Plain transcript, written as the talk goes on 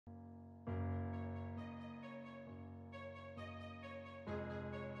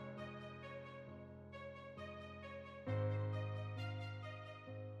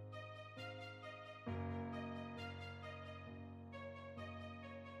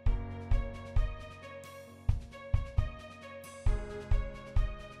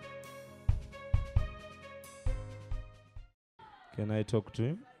Can I talk to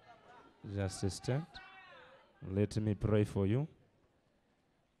you? Just a stand. Let me pray for you.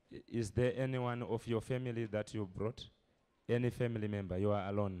 Is there anyone of your family that you brought? Any family member? You are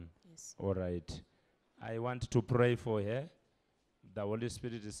alone? Yes. All right. I want to pray for her. The Holy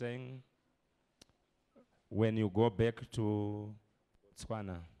Spirit is saying, when you go back to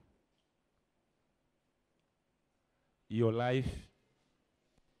Botswana, your life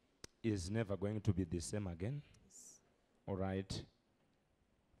is never going to be the same again. Yes. All right.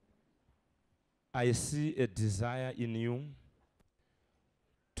 I see a desire in you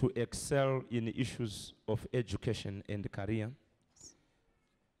to excel in issues of education and career. Yes.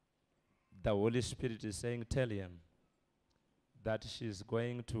 The Holy Spirit is saying, tell him that she's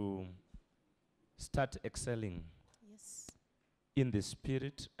going to start excelling Yes. in the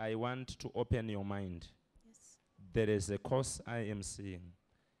spirit. I want to open your mind. Yes. There is a course I am seeing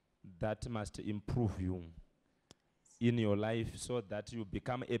that must improve you in your life so that you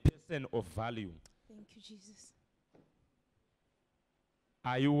become a person of value. Thank you, Jesus.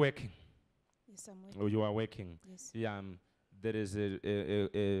 Are you working? Yes, I'm working. Or you are working? Yes. Yeah, there is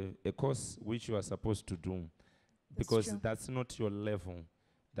a course which you are supposed to do because true. that's not your level.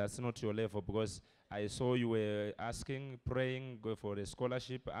 That's not your level because I saw you were asking, praying go for a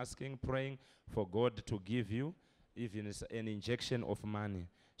scholarship, asking, praying for God to give you even an injection of money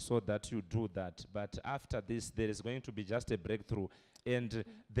so that you do that. But after this, there is going to be just a breakthrough. And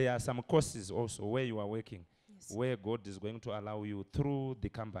there are some courses also where you are working, Yes. where God is going to allow you through the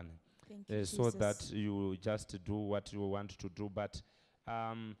company. Thank you, So Jesus. that you just do what you want to do. But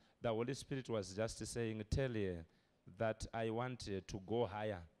the Holy Spirit was just saying, tell her that I want to go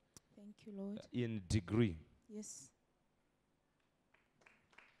higher Thank you, Lord. in degree. Yes.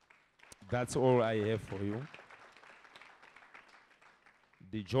 That's all I have for you.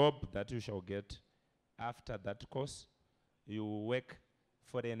 The job that you shall get after that course, you work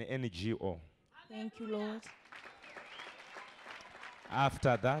for an NGO. Thank you, Lord.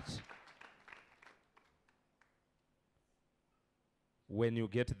 After that, when you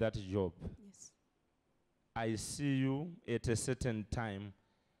get that job, Yes. I see you at a certain time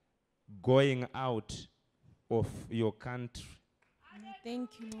going out of your country Thank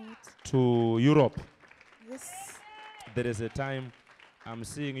you, Lord. to Europe. Yes. There is a time I'm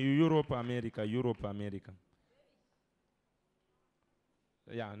seeing you Europe, America, Europe, America.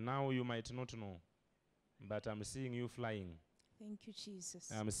 Yeah, now you might not know, but I'm seeing you flying. Thank you,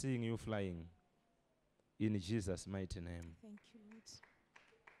 Jesus. I'm seeing you flying in Jesus' mighty name. Thank you, Lord.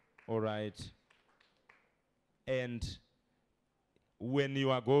 All right. And when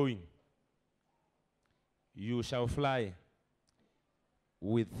you are going, you shall fly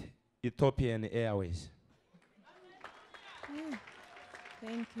with Ethiopian Airways. Yeah.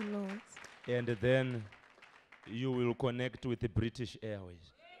 Thank you, Lord. And then you will connect with the British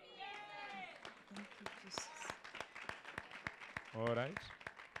Airways. Thank you, Jesus. All right?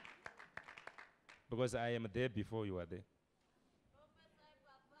 Because I am there before you are there.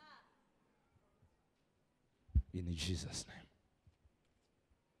 In Jesus'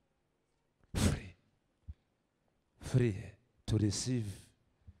 name. Free. Free to receive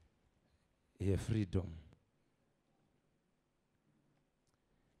a freedom.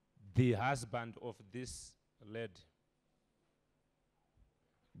 The husband of this lady,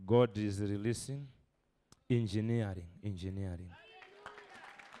 God is releasing engineering.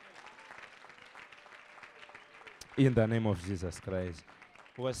 In the name of Jesus Christ.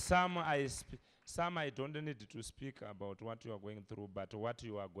 For some I don't need to speak about what you are going through, but what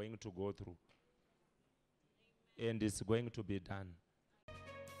you are going to go through. And it's going to be done.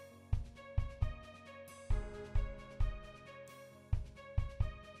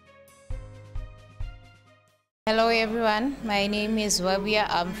 Hello everyone, my name is Wabia.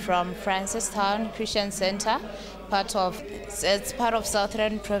 I'm from Francistown Christian Center, it's part of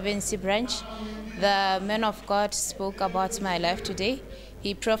Southern Province branch. The man of God spoke about my life today.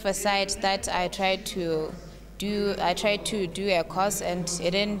 He prophesied that I tried to do a course and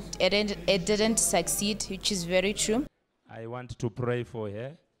it didn't succeed, which is very true. I want to pray for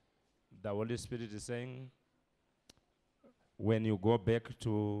her. The Holy Spirit is saying, when you go back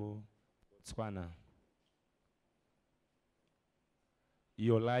to Botswana,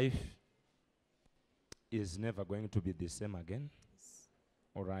 your life is never going to be the same again. Yes.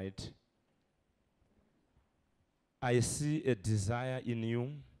 All right. I see a desire in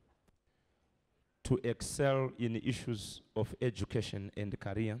you to excel in issues of education and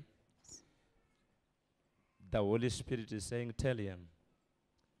career. Yes. The Holy Spirit is saying, tell him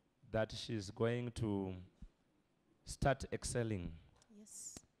that she's going to start excelling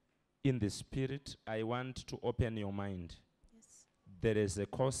Yes. in the spirit. I want to open your mind. Yes. there is a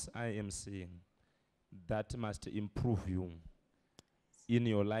course I am seeing that must improve you in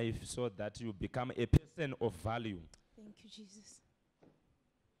your life so that you become a person of value. Thank you, Jesus.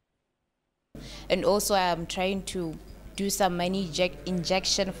 And also I am trying to do some money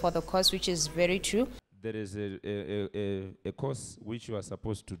injection for the course, which is very true. There is a course which you are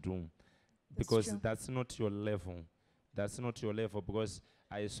supposed to do because true. that's not your level. That's not your level because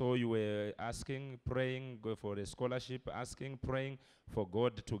I saw you were asking, praying, go for a scholarship, asking, praying for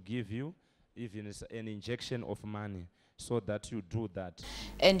God to give you even an injection of money so that you do that.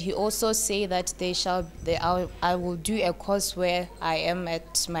 And he also say that I will do a course where I am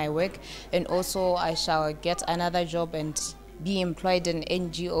at my work, and also I shall get another job and be employed in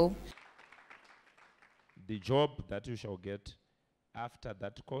NGO. The job that you shall get after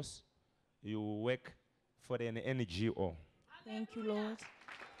that course, you work for an NGO. Thank you, Lord.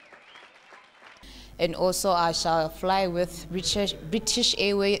 And also I shall fly with British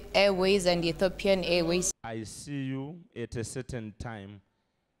Airways and Ethiopian Airways. I see you at a certain time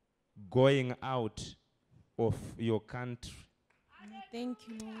going out of your country Thank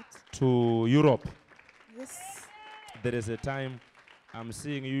you, Lord. to Europe. Yes. There is a time I'm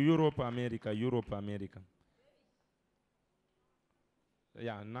seeing you Europe, America, Europe, America.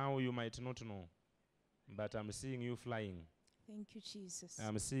 Yeah, now you might not know, but I'm seeing you flying. Thank you, Jesus.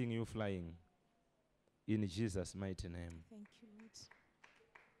 I'm seeing you flying in Jesus' mighty name. Thank you, Lord.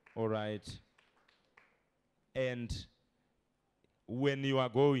 All right. And when you are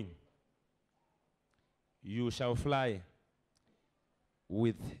going, you shall fly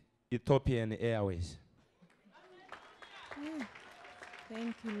with Ethiopian Airways.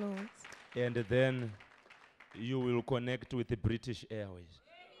 Thank you, Lord. And then you will connect with the British Airways.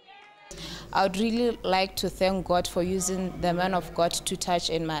 I would really like to thank God for using the man of God to touch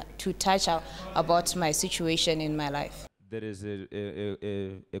about my situation in my life. There is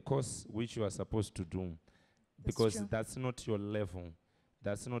a course which you are supposed to do because true. that's not your level.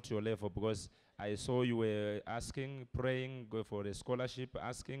 That's not your level because I saw you were asking, praying, go for a scholarship,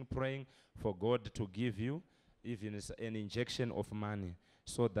 asking, praying for God to give you even an injection of money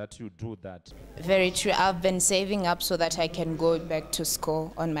so that you do that. Very true. I've been saving up so that I can go back to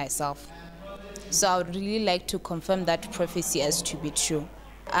school on myself. So I would really like to confirm that prophecy as to be true.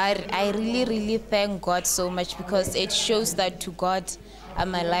 I really, really thank God so much because it shows that to God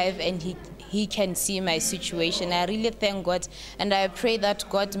I'm alive and He can see my situation. I really thank God, and I pray that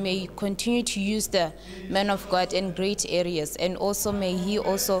God may continue to use the man of God in great areas, and also may He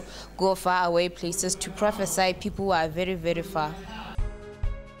also go far away places to prophesy people who are very, very far.